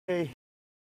Hey.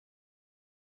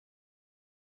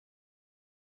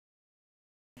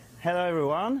 Hello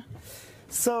everyone.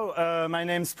 So my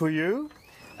name's Pouhiou,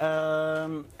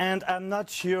 and I'm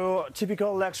not your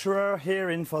typical lecturer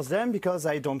here in FOSDEM because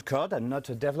I don't code. I'm not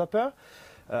a developer.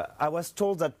 I was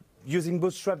told that using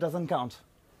Bootstrap doesn't count.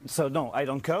 So no, I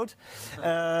don't code.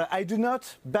 I do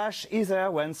not bash either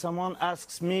when someone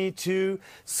asks me to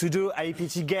sudo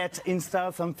apt-get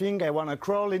install something. I want to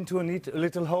crawl into a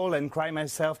little hole and cry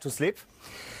myself to sleep.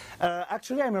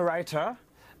 Actually, I'm a writer.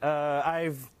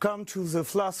 I've come to the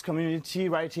FLOSS community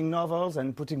writing novels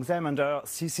and putting them under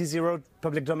CC0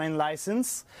 public domain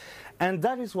license. And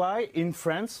that is why in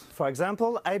France, for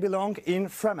example, I belong in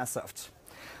Framasoft.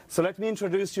 So let me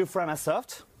introduce you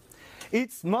Framasoft.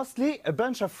 It's mostly a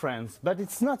bunch of friends, but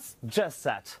it's not just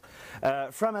that.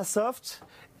 Framasoft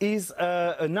is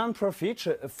a non-profit,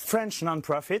 a French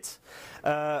non-profit,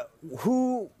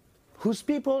 whose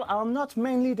people are not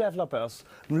mainly developers.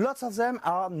 Lots of them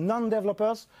are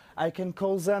non-developers. I can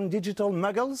call them digital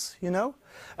muggles, you know.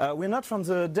 We're not from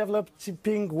the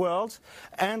developing world,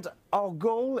 and our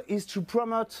goal is to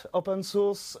promote open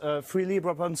source,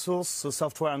 Free-Libre open source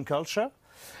software and culture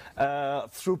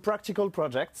through practical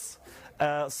projects,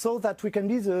 so that we can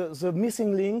be the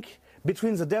missing link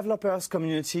between the developers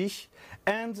community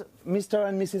and Mr.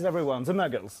 and Mrs. Everyone, the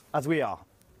muggles, as we are.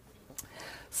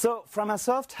 So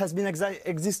Framasoft has been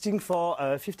existing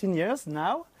for 15 years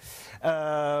now.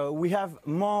 We have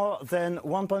more than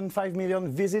 1.5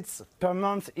 million visits per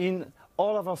month in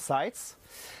all of our sites.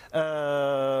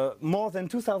 More than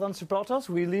 2,000 supporters.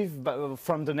 We live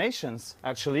from donations,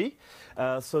 actually.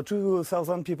 So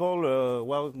 2,000 people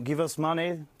well, give us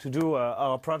money to do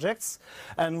our projects.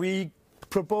 And we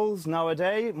propose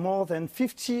nowadays more than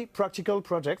 50 practical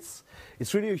projects.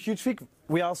 It's really a huge thing.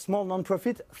 We are a small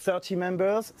non-profit, 30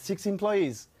 members, 6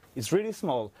 employees. It's really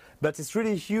small, but it's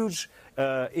really huge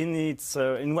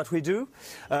in what we do.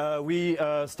 We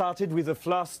started with a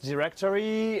FLOSS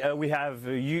directory. We have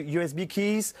USB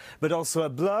keys, but also a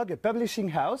blog, a publishing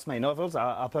house. My novels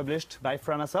are published by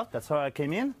Framasoft. That's how I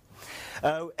came in.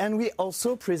 And we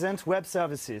also present web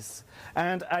services.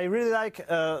 And I really like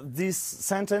this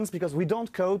sentence because we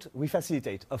don't code, we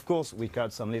facilitate. Of course, we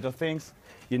code some little things,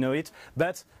 you know it,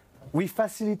 but we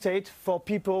facilitate for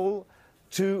people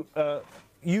to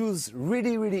use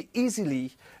really, really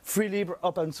easily Free-Libre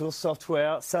open source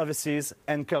software, services,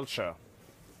 and culture.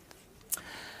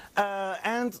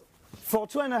 And for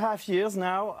 2.5 years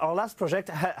now, our last project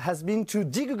has been to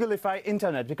de-Google-ify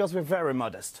Internet, because we're very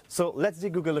modest. So let's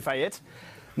de-Google-ify it.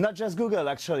 Not just Google,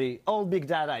 actually, all big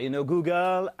data. You know,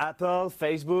 Google, Apple,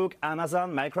 Facebook,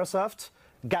 Amazon, Microsoft,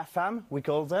 GAFAM, we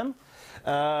call them.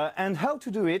 And how to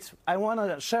do it, I want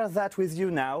to share that with you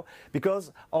now,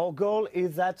 because our goal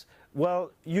is that,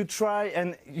 well, you try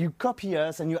and you copy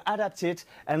us and you adapt it,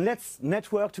 and let's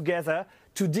network together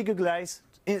to de-Google-ize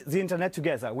the Internet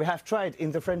together. We have tried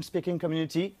in the French-speaking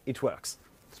community, it works.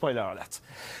 Spoiler alert.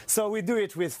 So we do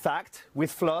it with FACT,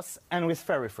 with FLOSS, and with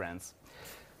furry friends.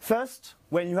 First,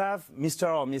 when you have Mr.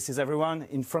 or Mrs. Everyone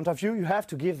in front of you, you have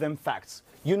to give them facts.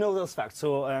 You know those facts.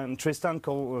 So Tristan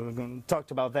talked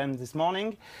about them this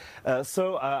morning.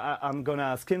 So I'm going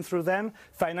to skim through them.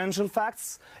 Financial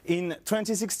facts. In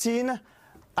 2016,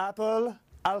 Apple,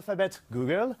 Alphabet,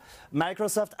 Google,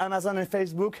 Microsoft, Amazon, and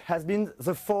Facebook has been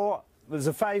the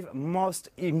five most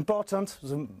important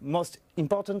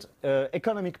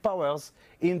economic powers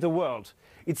in the world.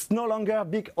 It's no longer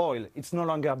big oil. It's no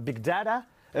longer big data.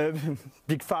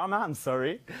 Big Pharma, I'm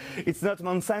sorry. It's not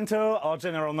Monsanto or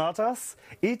General Motors.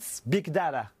 It's big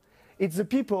data. It's the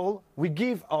people we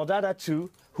give our data to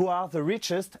who are the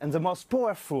richest and the most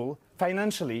powerful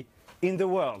financially in the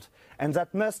world. And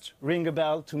that must ring a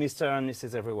bell to Mr. and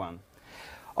Mrs. Everyone.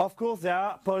 Of course, there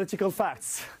are political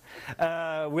facts.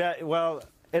 Well,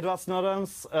 Edward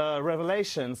Snowden's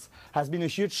revelations has been a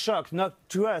huge shock, not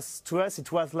to us. To us,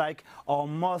 it was like our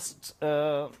most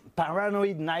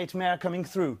paranoid nightmare coming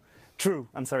through. True,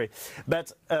 I'm sorry.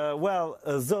 But, well,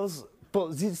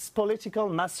 this political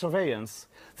mass surveillance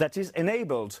that is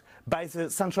enabled by the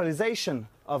centralization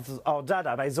of our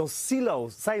data, by those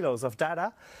silos of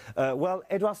data, well,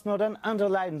 Edward Snowden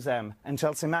underlined them, and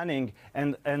Chelsea Manning,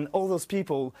 and all those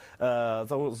people,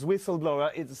 those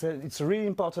whistleblowers. It's a really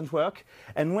important work.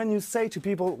 And when you say to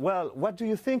people, well, what do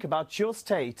you think about your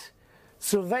state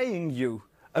surveying you,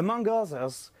 among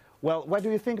others, well, what do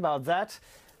you think about that?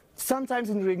 Sometimes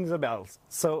it rings the bells.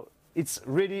 So it's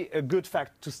really a good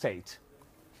fact to state.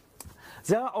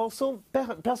 There are also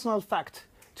personal facts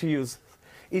to use.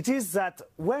 It is that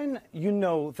when you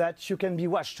know that you can be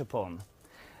watched upon,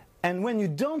 and when you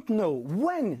don't know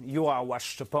when you are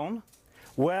watched upon,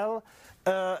 well,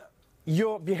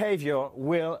 your behavior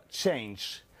will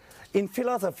change. In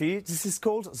philosophy, this is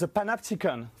called the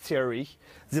panopticon theory.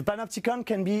 The panopticon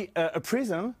can be a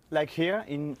prison, like here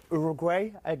in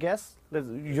Uruguay, I guess.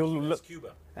 It's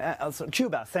Cuba. Also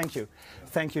Cuba, thank you.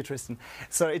 Thank you, Tristan.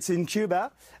 So it's in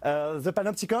Cuba. The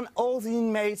panopticon, all the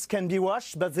inmates can be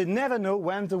watched, but they never know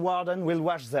when the warden will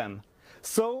watch them.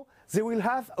 So they will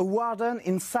have a warden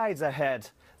inside their head.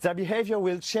 Their behavior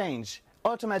will change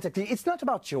automatically. It's not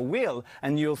about your will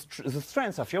and the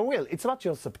strength of your will. It's about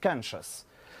your subconscious.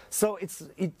 So it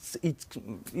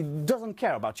doesn't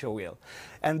care about your will.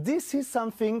 And this is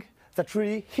something that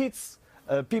really hits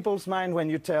people's mind when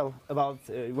you tell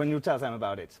them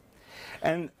about it.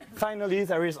 And finally,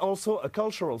 there is also a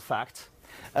cultural fact.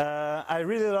 I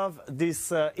really love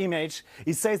this image.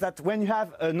 It says that when you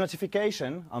have a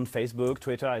notification on Facebook,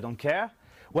 Twitter, I don't care,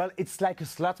 well, it's like a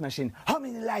slot machine. How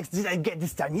many likes did I get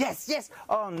this time? Yes, yes.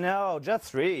 Oh no,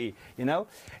 just 3, you know?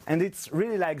 And it's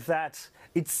really like that.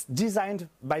 It's designed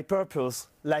by purpose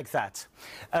like that.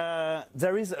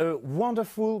 There is a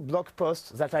wonderful blog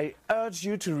post that I urge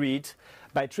you to read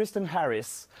by Tristan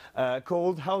Harris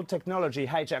called How Technology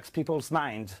Hijacks People's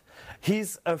Mind.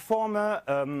 He's a former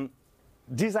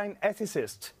design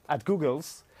ethicist at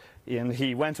Google's, and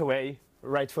he went away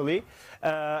rightfully,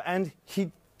 and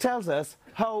he tells us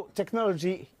how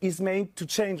technology is made to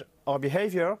change our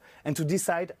behavior and to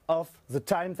decide of the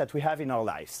time that we have in our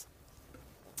lives.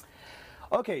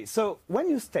 Okay, so when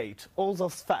you state all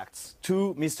those facts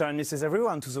to Mr. and Mrs.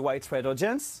 Everyone, to the widespread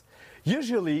audience,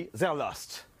 usually they're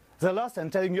lost. They're lost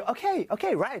and telling you, okay,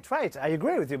 right, I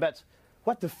agree with you, but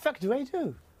what the fuck do I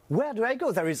do? Where do I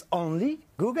go? There is only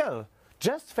Google,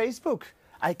 just Facebook.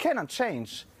 I cannot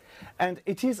change. And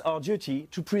it is our duty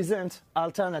to present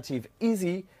alternative,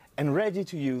 easy and ready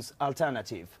to use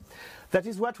alternative. That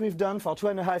is what we've done for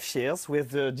 2.5 years with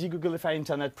the de-Google-ify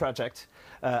Internet project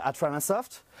at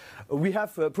Framasoft. We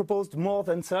have proposed more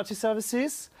than 30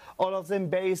 services, all of them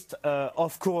based,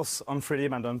 of course, on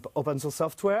Free-Libre and Open-Source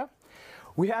software.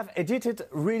 We have edited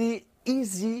really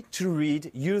easy to read,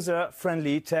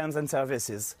 user-friendly terms and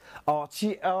services. Our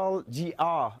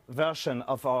TLDR version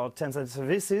of our terms and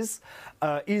services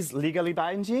is legally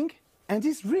binding and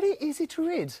is really easy to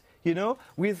read, you know,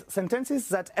 with sentences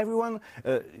that everyone,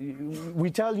 we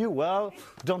tell you, well,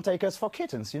 don't take us for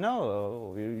kittens, you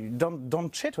know,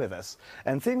 don't cheat with us,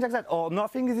 and things like that. Or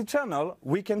nothing is eternal,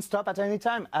 we can stop at any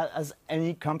time. As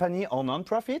any company or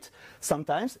non-profit,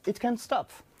 sometimes it can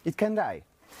stop, it can die.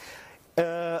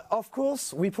 Of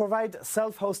course, we provide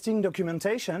self-hosting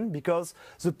documentation because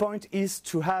the point is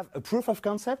to have a proof of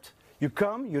concept. You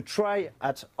come, you try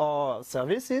at our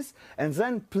services, and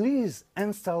then please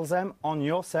install them on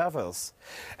your servers.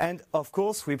 And of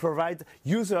course, we provide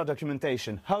user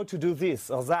documentation, how to do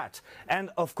this or that. And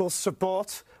of course,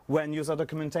 support when user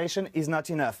documentation is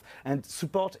not enough. And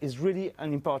support is really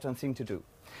an important thing to do.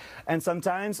 And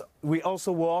sometimes we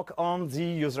also work on the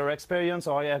user experience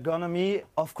or ergonomy,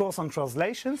 of course on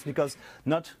translations, because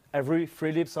not every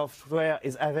Free-Libre software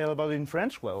is available in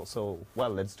French. Well,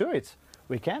 let's do it.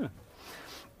 We can.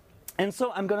 And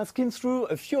so I'm going to skim through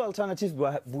a few alternatives.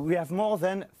 We have more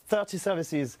than 30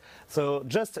 services, so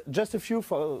just a few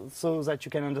so that you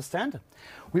can understand.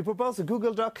 We propose a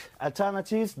Google Doc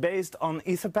alternatives based on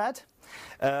Etherpad.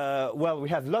 Well, we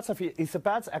have lots of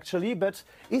Etherpads actually, but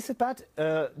Etherpad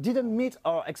didn't meet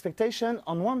our expectation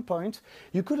on one point.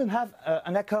 You couldn't have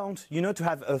an account, you know, to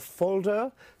have a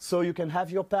folder, so you can have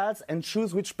your pads and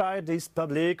choose which part is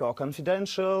public or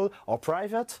confidential or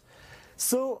private.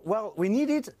 So, well, we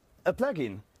needed a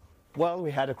plugin. Well,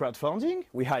 we had a crowdfunding,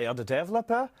 we hired a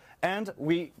developer, and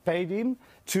we paid him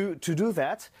to do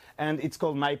that. And it's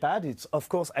called MyPad. It's, of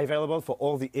course, available for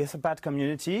all the Etherpad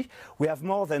community. We have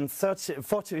more than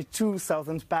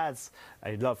 42,000 pads,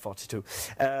 I love 42,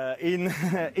 in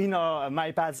our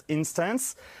MyPads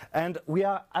instance. And we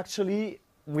are actually,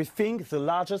 we think, the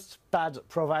largest pad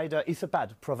provider,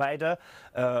 Etherpad provider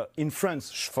in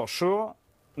France, for sure.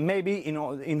 Maybe in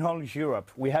all Europe.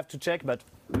 We have to check, but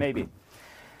maybe.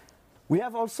 We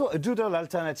have also a Doodle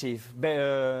alternative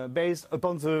based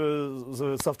upon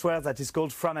the software that is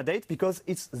called Framadate, because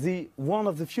it's one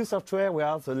of the few software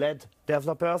where the lead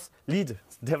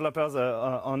developers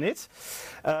on it.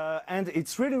 And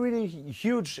it's really, really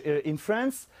huge in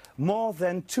France. More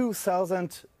than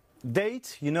 2,000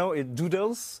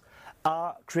 doodles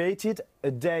are created a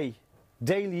day.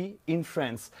 Daily in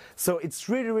France. So it's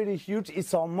really, really huge.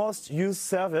 It's our most used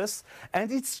service,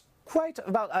 and it's quite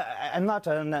about, I'm not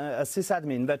a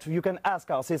sysadmin, but you can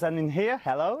ask our sysadmin here.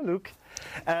 Hello, Luke.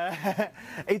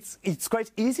 It's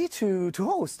quite easy to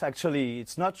host, actually.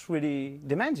 It's not really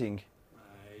demanding.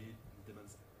 It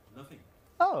demands nothing.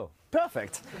 Oh,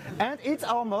 perfect. And it's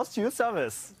our most used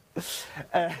service.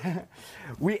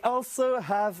 We also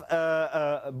have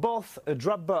both a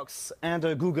Dropbox and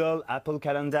a Google Apple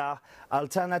Calendar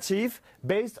alternative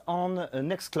based on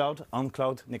Nextcloud, on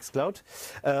Cloud Nextcloud.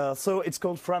 So it's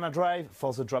called Framadrive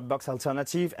for the Dropbox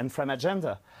alternative and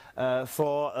Framagenda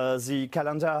for the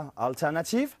calendar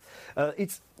alternative.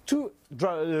 It's two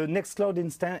Nextcloud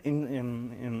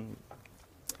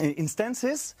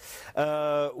instances.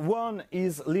 One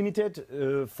is limited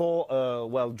for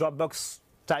Dropbox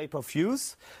type of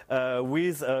use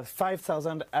with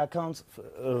 5,000 accounts,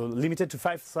 limited to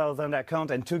 5,000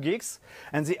 accounts and 2 gigs,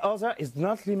 and the other is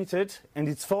not limited and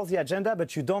it's for the agenda,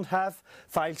 but you don't have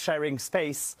file sharing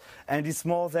space, and it's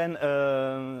more than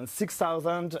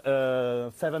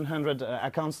 6,700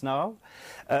 accounts now.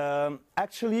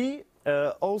 Actually,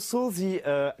 also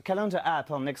the calendar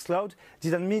app on Nextcloud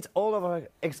didn't meet all of our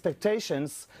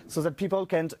expectations, so that people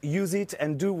can use it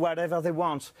and do whatever they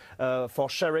want for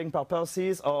sharing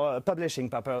purposes or publishing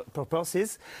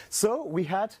purposes. So we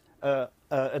had a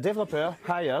developer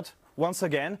hired once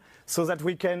again so that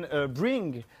we can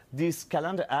bring this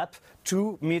calendar app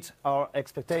to meet our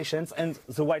expectations and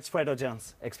the widespread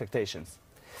audience expectations.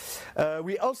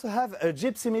 We also have a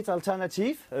GAFAMservices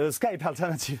alternative, Skype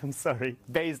alternative, I'm sorry,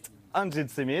 based on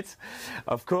GAFAMservices,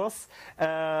 of course.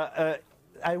 I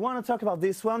want to talk about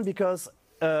this one because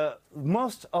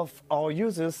most of our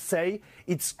users say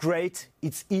it's great,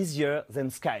 it's easier than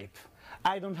Skype.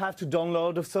 I don't have to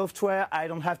download the software, I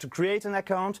don't have to create an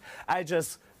account, I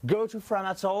just go to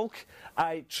Framatalk,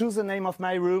 I choose the name of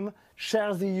my room,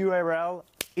 share the URL,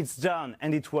 it's done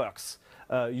and it works.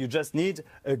 You just need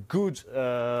a good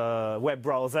web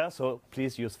browser, so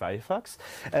please use Firefox.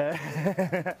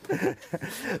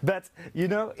 But you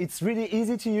know, it's really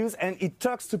easy to use and it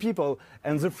talks to people,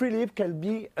 and the Free-Libre can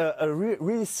be a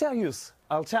really serious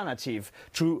alternative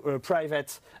to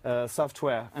private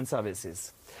software and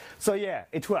services. So yeah,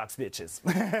 it works, bitches.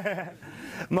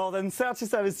 More than 30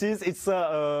 services. It's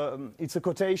a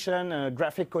quotation, a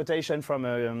graphic quotation from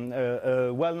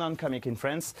a well-known comic in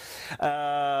France.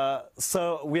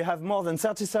 So we have more than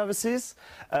 30 services,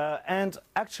 and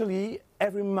actually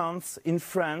every month in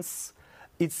France,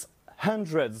 it's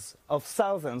hundreds of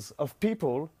thousands of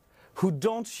people who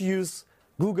don't use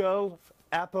Google,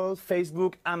 Apple,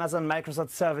 Facebook, Amazon, Microsoft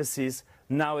services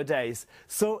nowadays.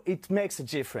 So it makes a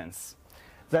difference.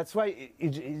 That's why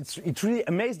it really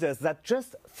amazed us that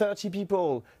just 30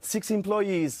 people, 6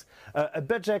 employees, a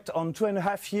budget on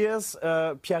 2.5 years,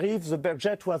 Pierre-Yves, the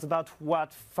budget was about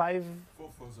what,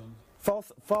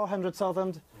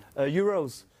 400,000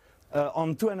 euros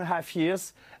on 2.5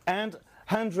 years, and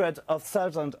hundreds of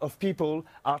thousands of people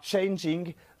are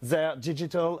changing their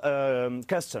digital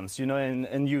customs, you know,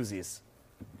 and uses.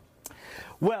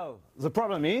 Well, the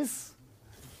problem is,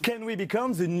 can we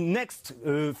become the next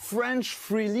French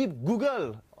Free-Libre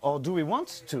Google? Or do we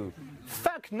want to?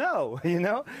 Fuck no, you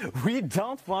know? We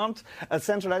don't want a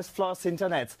centralized FLOSS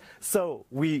internet. So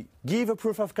we give a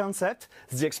proof of concept,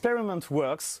 the experiment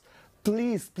works,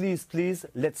 please, please, please,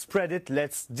 let's spread it,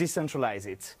 let's decentralize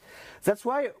it. That's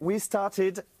why we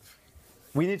started,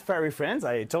 we need furry friends,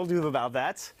 I told you about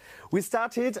that. We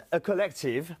started a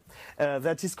collective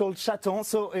that is called Chaton,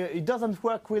 so it doesn't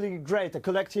work really great, a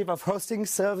collective of hosting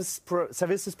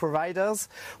services providers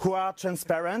who are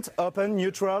transparent, open,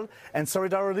 neutral, and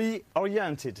solidarity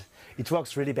oriented. It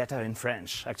works really better in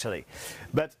French, actually.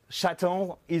 But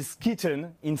Chaton is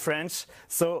kitten in French,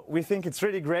 so we think it's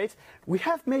really great. We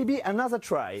have maybe another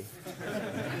try.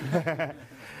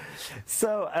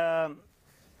 So,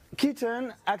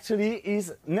 Kitten actually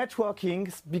is networking,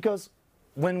 because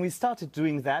when we started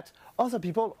doing that, other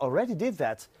people already did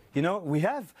that. You know, we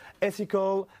have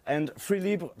ethical and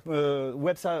Free-Libre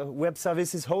web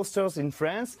services hosters in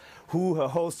France who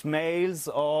host mails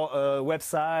or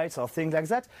websites or things like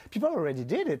that. People already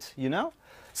did it, you know.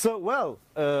 So, well,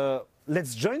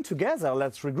 let's join together,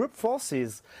 let's regroup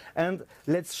forces, and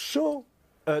let's show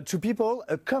to people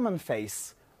a common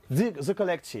face, the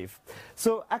collective.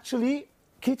 So, actually,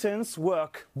 Kittens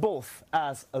work both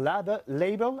as a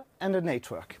label and a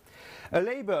network. A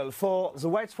label for the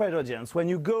widespread audience. When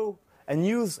you go and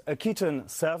use a Kitten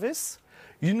service,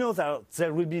 you know that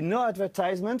there will be no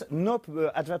advertisement, no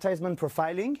advertisement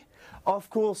profiling. Of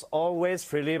course, always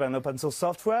Free-Libre and open source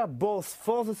software, both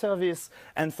for the service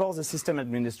and for the system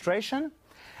administration.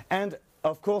 And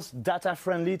of course,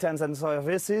 data-friendly terms and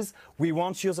services. We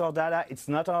won't use our data. It's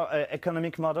not our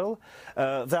economic model.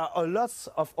 There are a lot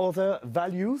of other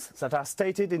values that are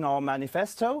stated in our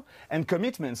manifesto and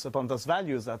commitments upon those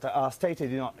values that are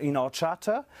stated in our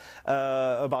charter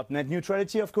about net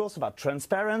neutrality, of course, about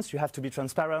transparency. You have to be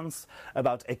transparent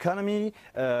about economy,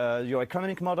 your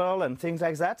economic model and things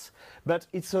like that. But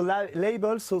it's a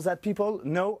label so that people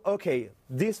know, okay,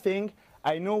 this thing,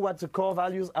 I know what the core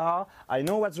values are, I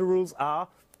know what the rules are,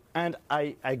 and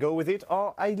I go with it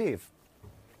or I leave.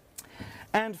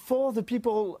 And for the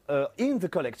people in the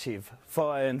collective,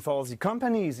 and for the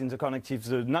companies in the collective,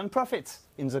 the non-profits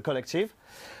in the collective,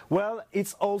 well,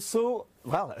 it's also,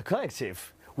 well, a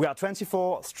collective. We are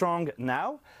 24 strong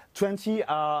now. 20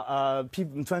 are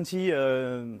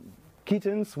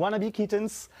kittens, wannabe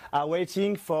kittens, are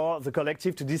waiting for the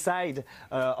collective to decide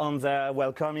on their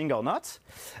welcoming or not.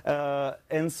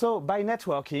 And so by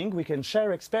networking, we can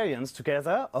share experience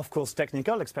together, of course,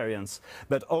 technical experience,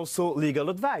 but also legal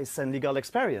advice and legal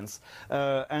experience,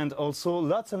 and also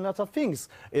lots and lots of things.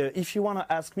 If you want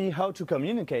to ask me how to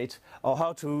communicate or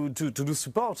how to do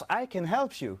support, I can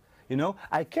help you. You know,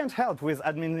 I can't help with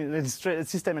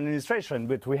system administration,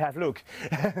 but we have Luke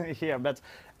here. But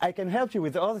I can help you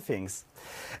with other things.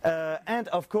 And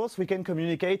of course, we can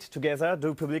communicate together,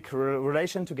 do public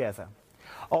relation together.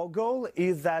 Our goal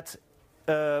is that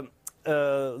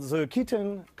the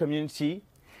kitten community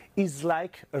is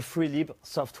like a Free-Libre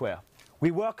software.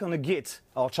 We work on a Git.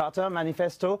 Our charter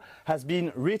manifesto has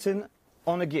been written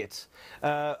on a Git.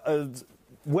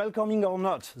 Welcoming or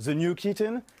not the new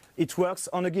kitten, it works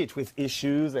on a Git with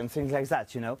issues and things like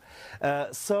that, you know.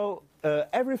 So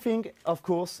everything, of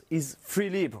course, is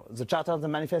Free-Libre. The charter and the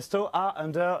manifesto are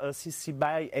under a CC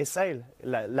by SA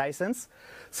license,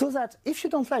 so that if you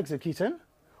don't like the kitten,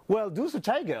 well, do the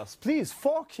tigers, please,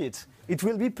 fork it. It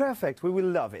will be perfect. We will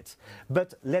love it.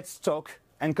 But let's talk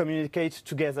and communicate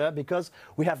together because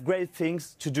we have great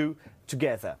things to do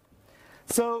together.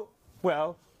 So,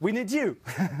 well, we need you.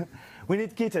 We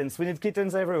need kittens. We need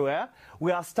kittens everywhere.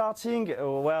 We are starting,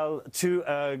 well,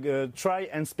 to try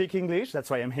and speak English. That's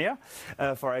why I'm here,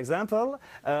 for example.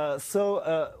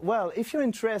 Well, if you're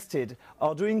interested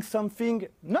or doing something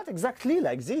not exactly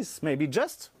like this, maybe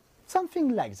just something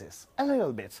like this, a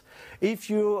little bit. If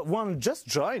you want to just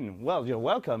join, well, you're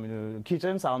welcome.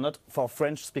 Kittens are not for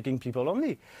French-speaking people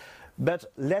only.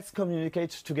 But let's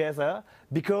communicate together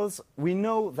because we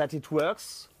know that it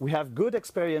works. We have good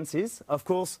experiences. Of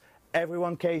course,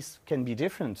 everyone's case can be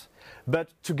different.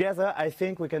 But together, I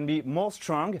think we can be more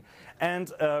strong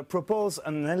and propose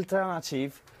an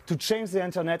alternative to change the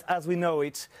internet as we know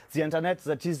it. The internet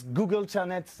that is Google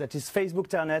internet, that is Facebook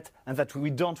internet, and that we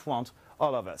don't want,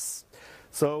 all of us.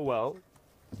 So, well,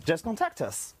 just contact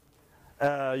us.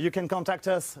 You can contact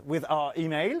us with our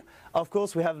email. Of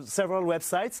course, we have several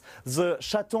websites. The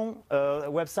Chaton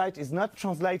website is not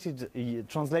translated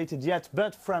yet,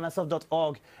 but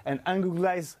framasoft.org and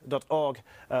ungooglize.org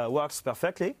works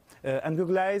perfectly.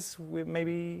 Ungooglize,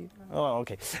 maybe... Oh,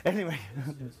 okay. Anyway.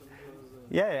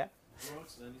 Yeah.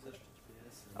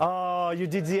 Oh, you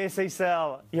did the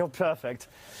SSL. You're perfect.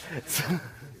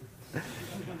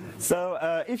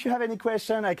 So if you have any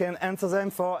question, I can answer them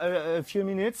for a few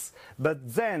minutes, but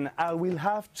then I will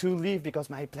have to leave because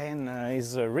my plane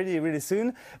is really, really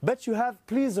soon. But you have,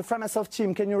 please, the Framasoft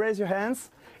team, can you raise your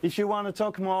hands? If you want to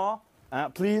talk more,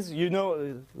 please,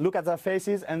 look at their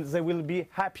faces and they will be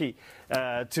happy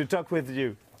to talk with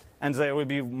you. And they will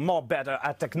be more better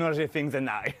at technology things than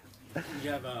I. We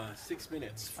have 6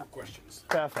 minutes for questions.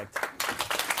 Perfect.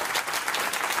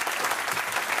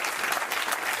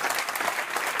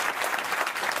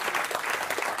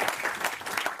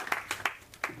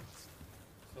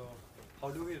 How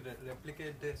do we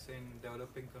replicate this in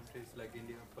developing countries like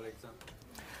India, for example?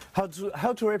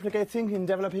 How to replicate things in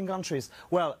developing countries?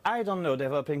 Well, I don't know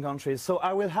developing countries, so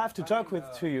I will have to talk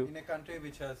to you. In a country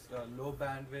which has low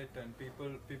bandwidth and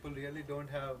people really don't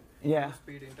have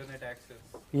low-speed internet access.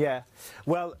 Yeah,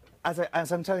 well,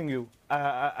 as I'm telling you,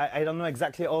 I don't know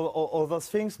exactly all those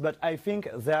things, but I think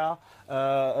there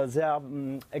are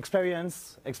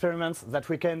experiments that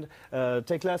we can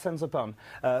take lessons upon.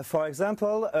 For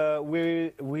example,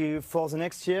 for the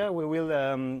next year we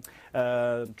will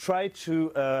try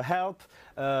to help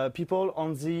people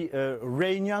on the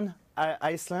Réunion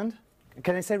Island.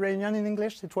 Can I say Réunion in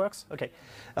English? It works? Okay.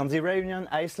 On the Réunion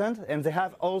Island, and they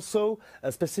have also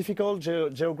a specific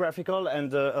geographical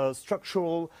and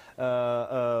structural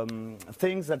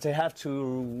things that they have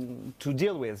to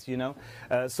deal with, you know.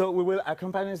 So we will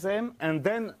accompany them, and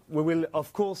then we will,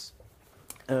 of course,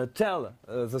 tell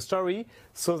the story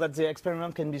so that the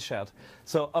experiment can be shared.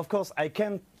 So, of course, I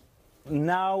can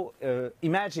now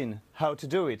imagine how to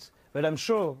do it. But I'm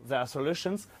sure there are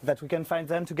solutions that we can find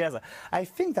them together. I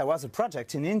think there was a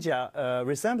project in India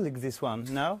resembling this one.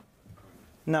 No?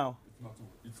 No.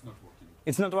 It's not working.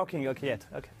 It's not working. Okay, yet.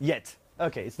 Okay, yet.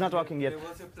 Okay, it's not working yet. There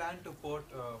was a plan to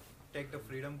take the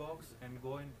Freedom Box and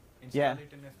go and install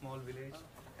it in a small village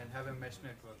and have a mesh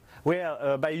network.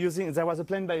 Well, there was a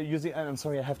plan by using, I'm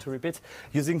sorry, I have to repeat,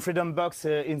 using Freedom Box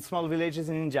in small villages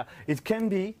in India. It can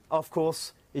be, of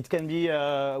course, it can be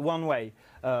one way.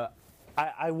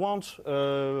 I won't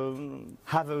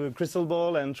have a crystal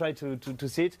ball and try to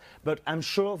see it, but I'm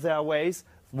sure there are ways.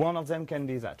 One of them can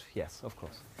be that. Yes, of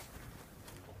course.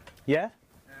 Yeah?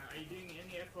 Are you doing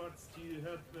any efforts to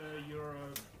help your,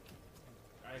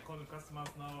 I call them customers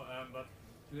now, but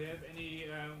do you have any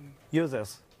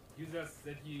users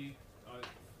that you,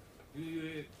 do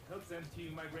you help them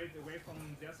to migrate away from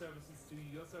their services to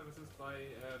your services by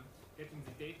getting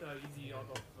the data easy out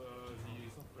of the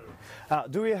software?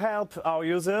 Do we help our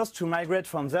users to migrate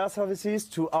from their services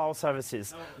to our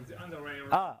services? No, the other way around.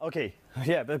 Ah, okay.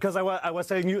 Yeah, because I was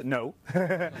telling you no.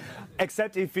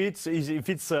 Except if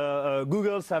it's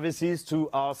Google services to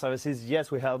our services,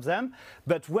 yes, we help them.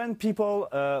 But when people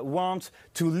want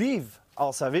to leave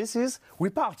our services, we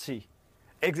party.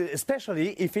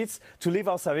 Especially if it's to leave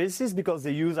our services because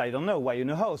they use, I don't know,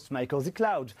 host, MyCozy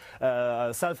Cloud,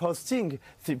 self-hosting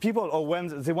people, or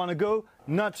when they want to go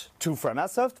not to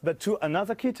Framasoft but to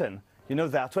another kitten. You know,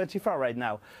 there are 24 right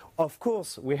now. Of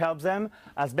course, we help them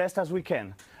as best as we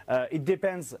can. It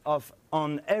depends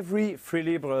on every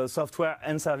Free-Libre software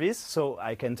and service, so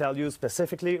I can tell you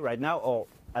specifically right now, or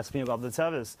ask me about the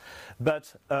service.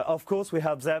 But of course, we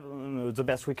help them the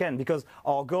best we can, because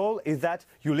our goal is that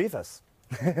you leave us.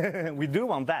 We do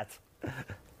want that.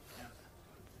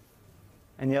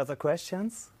 Any other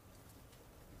questions?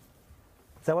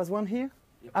 There was one here?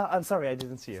 Yep. I'm sorry, I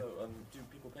didn't see you. So, do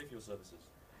people pay for your services?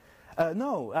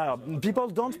 No, people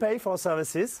don't pay for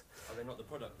services. Are they not the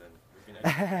product then?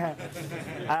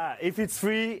 If it's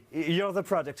free, you're the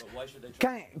product. But why should they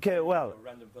try a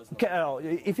random person?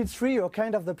 If it's free, you're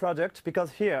kind of the product,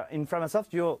 because here in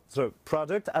Framasoft, you're the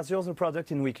product as you're the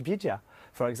product in Wikipedia,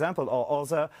 for example, or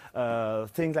other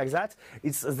things like that.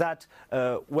 It's that,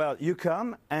 you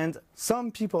come and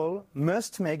some people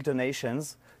must make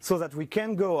donations so that we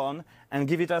can go on and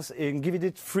give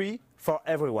it free for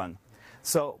everyone.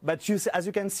 So, but as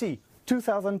you can see,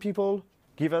 2,000 people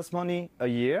give us money a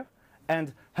year,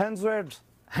 and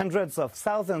hundreds of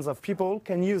thousands of people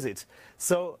can use it.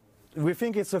 So we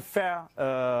think it's a fair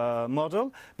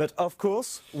model, but of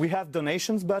course we have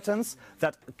donations buttons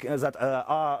that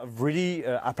are really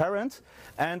apparent,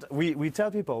 and we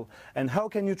tell people, and how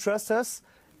can you trust us?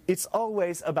 It's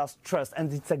always about trust,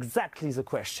 and it's exactly the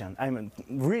question. I mean,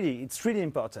 really, it's really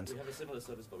important. We have a similar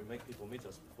service, but we make people meet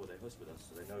us before they host with us,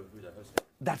 so they know who they're hosting.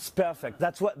 That's perfect.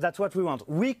 That's what we want.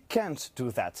 We can't do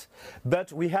that,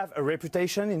 but we have a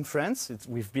reputation in France.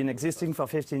 We've been existing for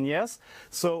 15 years,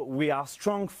 so we are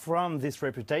strong from this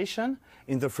reputation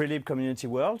in the Free-Libre community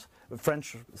world,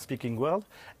 French-speaking world,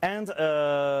 and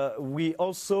we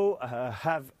also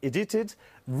have edited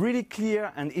really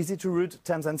clear and easy-to-read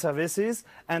terms and services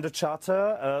and a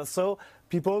charter, so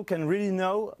people can really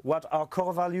know what our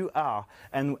core values are.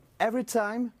 And every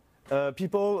time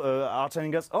people are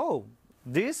telling us, "Oh,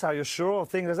 this, are you sure?" or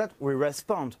things like that, we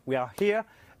respond. We are here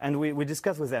and we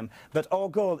discuss with them. But our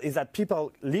goal is that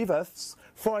people leave us,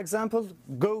 for example,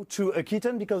 go to a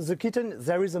kitten, because the kitten,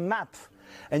 there is a map,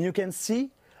 and you can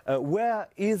see where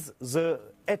is the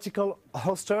ethical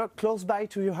hoster close by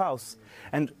to your house.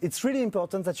 And it's really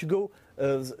important that you go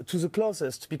to the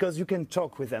closest, because you can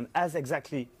talk with them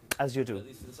exactly as you do. At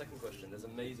least the second question, there's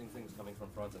amazing things coming from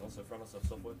France, and also Framasoft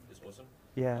software is awesome.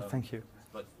 Yeah, thank you.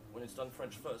 But when it's done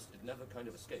French first, it never kind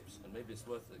of escapes, and maybe it's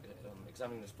worth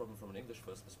examining this problem from an English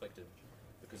first perspective,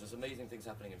 because there's amazing things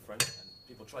happening in French, and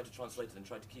people try to translate it and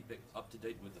try to keep it up to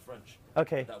date with the French.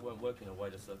 Okay. That won't work in a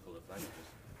wider circle of languages.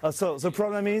 So the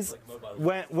problem is,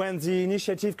 when the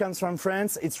initiative comes from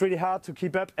France, it's really hard to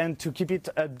keep up and to keep it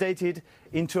updated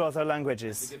into other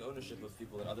languages. To give ownership of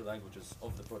people in other languages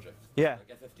of the project. Yeah.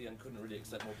 Like FFDN couldn't really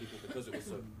accept more people because it was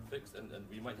so fixed, and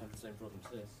we might have the same problems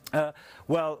here.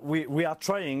 Well, we are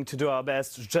trying to do our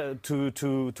best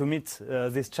to meet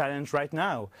this challenge right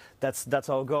now. That's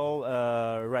our goal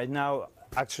right now.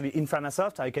 Actually, in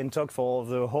Framasoft, I can talk for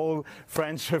the whole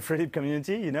French Free-Libre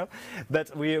community, you know,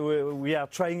 but we are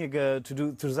trying to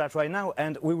do that right now,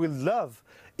 and we would love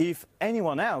if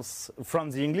anyone else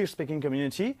from the English-speaking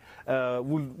community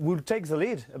will take the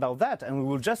lead about that, and we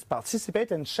will just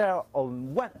participate and share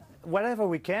on whatever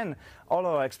we can, all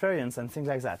our experience and things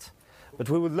like that. But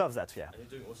we would love that, yeah. And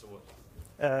you're doing awesome work.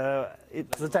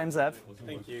 The time's up.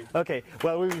 Thank you. Okay,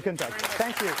 well, we will contact.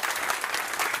 Thank you.